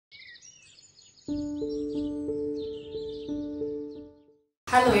Hello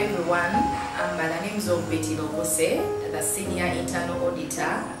everyone, I'm by the names of Betty Logose, the Senior Internal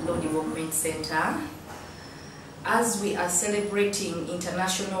Auditor, Law Development Center. As we are celebrating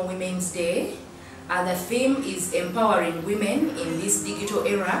International Women's Day, the theme is empowering women in this digital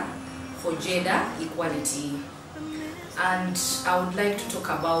era for gender equality. And I would like to talk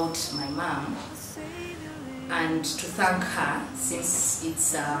about my mom and to thank her, since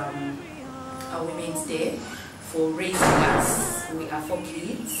it's a Women's Day, for raising us. We are 4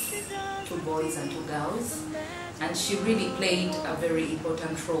 kids, 2 boys and 2 girls, and she really played a very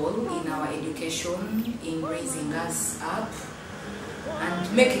important role in our education, in raising us up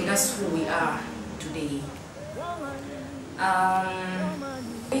and making us who we are today.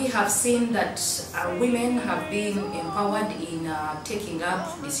 We have seen that women have been empowered in taking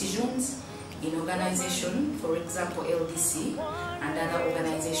up decisions in organization, for example LDC and other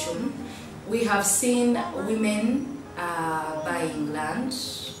organizations. We have seen women buying land,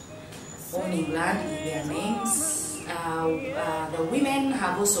 owning land in their names. The women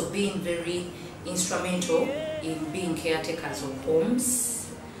have also been very instrumental in being caretakers of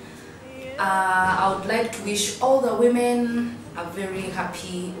homes. I would like to wish all the women a very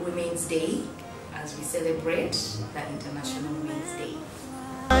happy Women's Day as we celebrate the International Women's Day.